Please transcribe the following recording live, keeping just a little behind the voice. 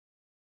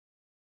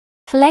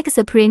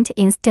Flexiprint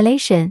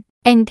installation,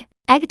 and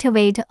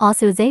activate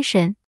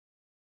authorization.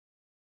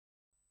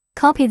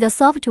 Copy the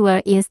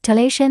software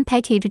installation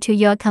package to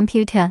your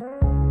computer.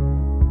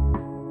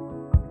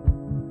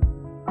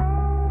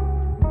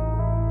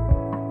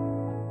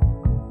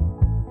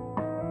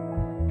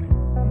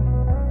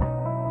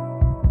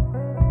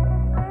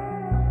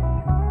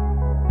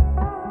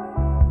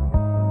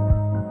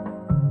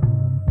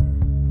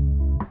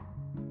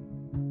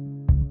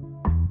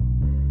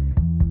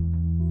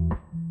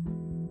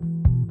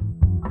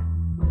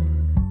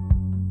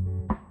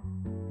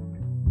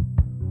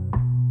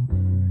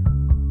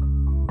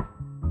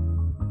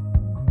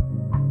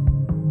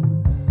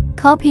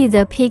 Copy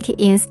the PIC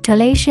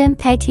installation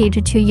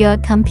package to your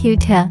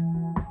computer.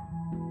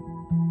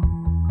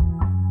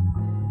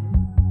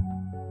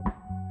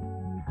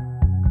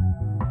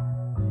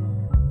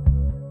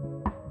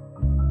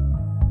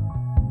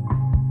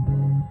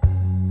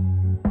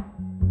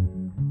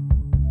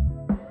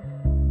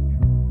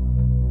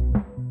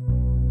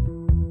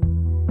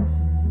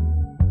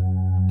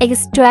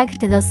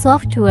 Extract the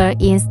software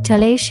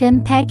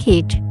installation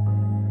package.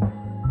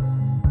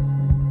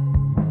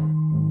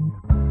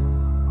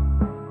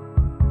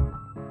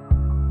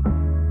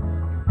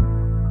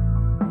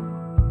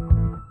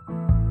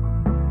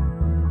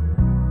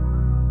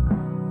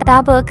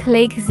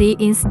 Double-click the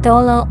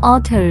installer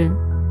icon.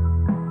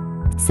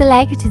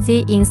 Select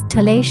the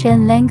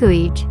installation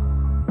language.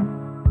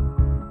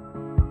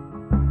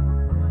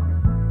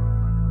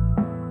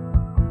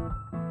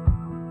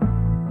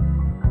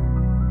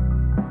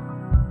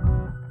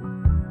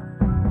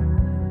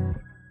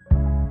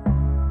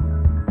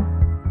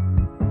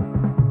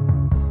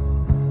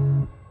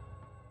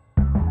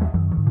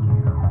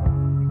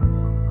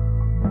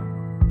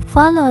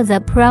 Follow the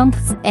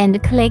prompts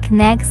and click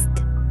Next.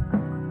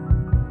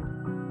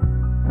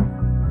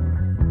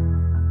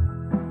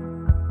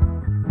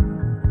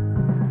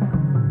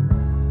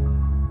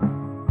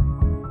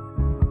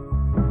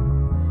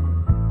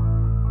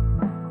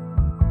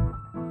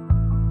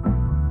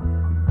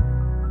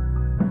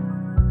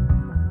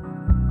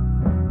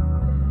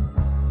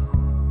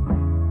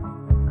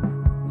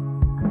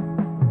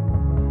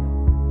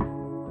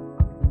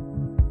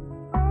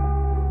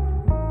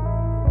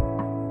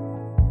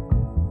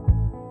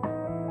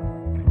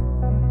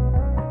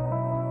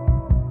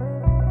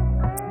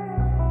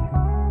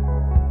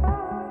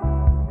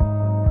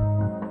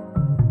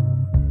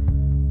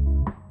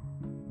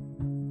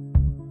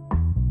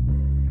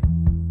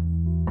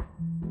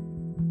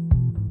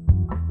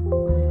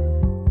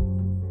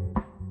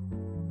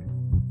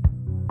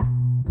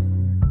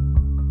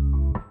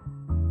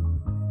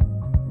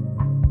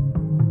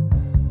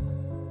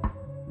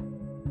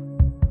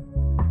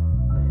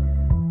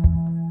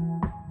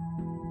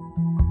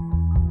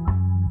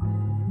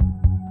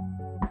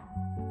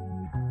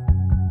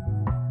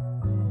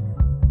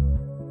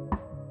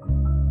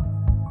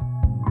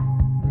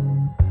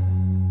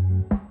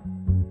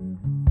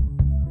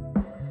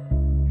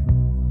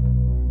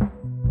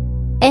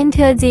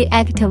 Enter the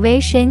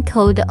activation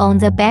code on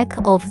the back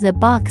of the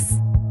box.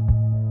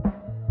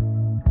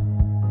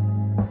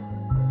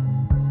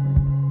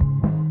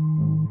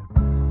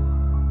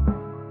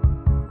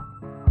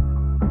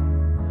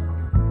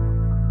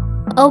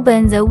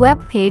 Open the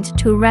web page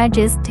to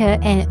register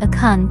an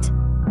account.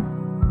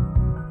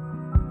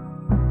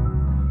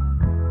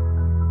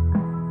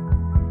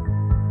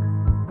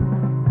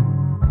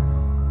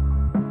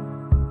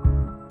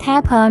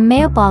 Tap a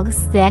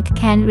mailbox that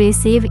can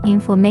receive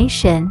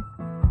information.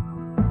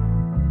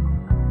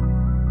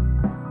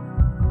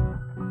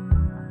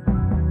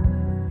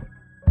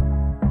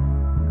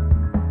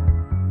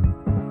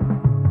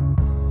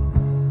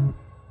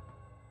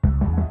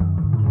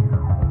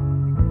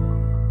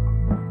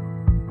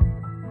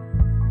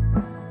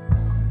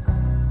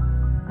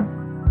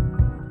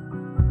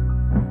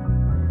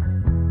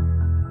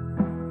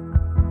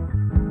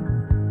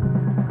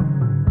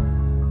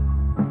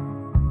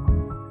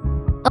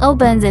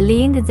 Open the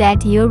link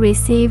that you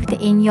received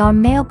in your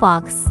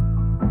mailbox.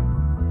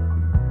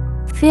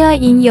 Fill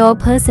in your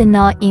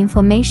personal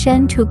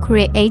information to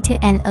create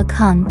an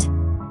account.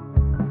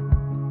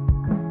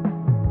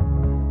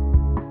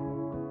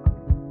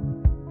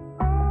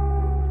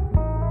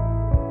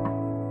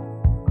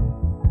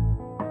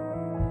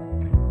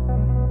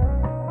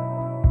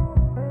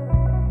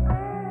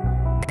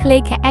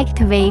 Click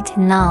Activate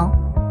now.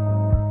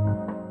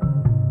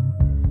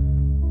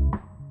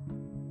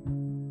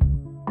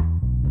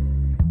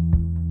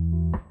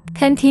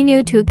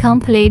 Continue to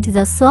complete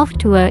the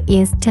software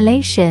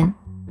installation.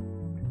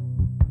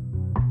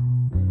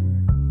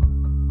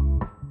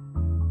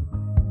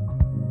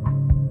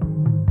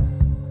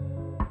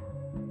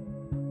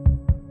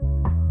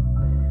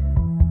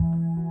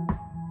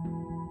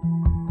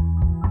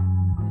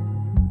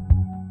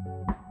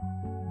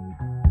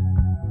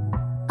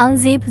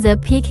 Unzip the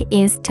PIC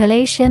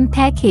installation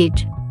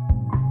package.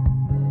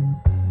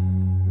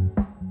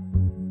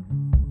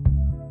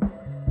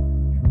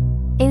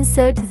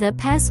 Insert the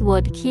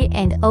password key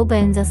and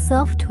open the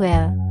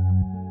software.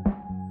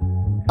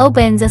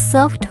 Open the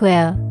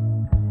software.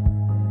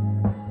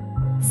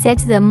 Set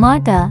the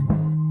model.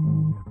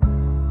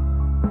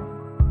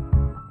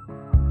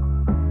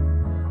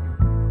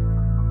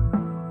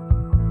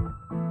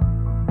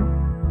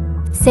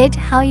 Set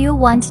how you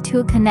want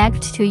to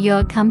connect to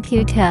your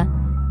computer.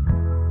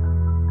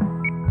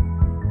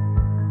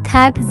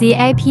 Type the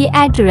IP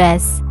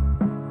address.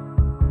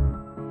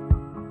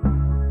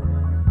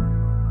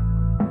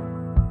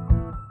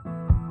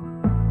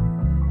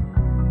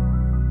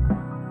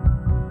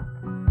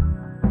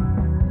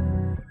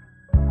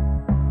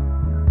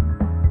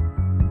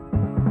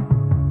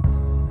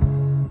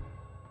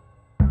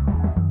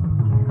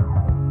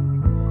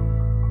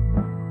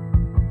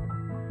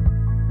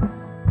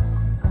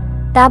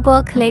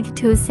 Double-click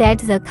to set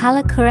the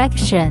color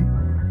correction.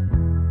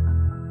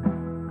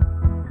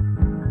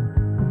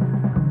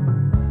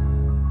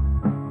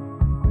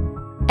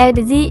 Add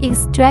the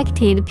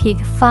extracted pic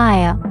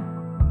file.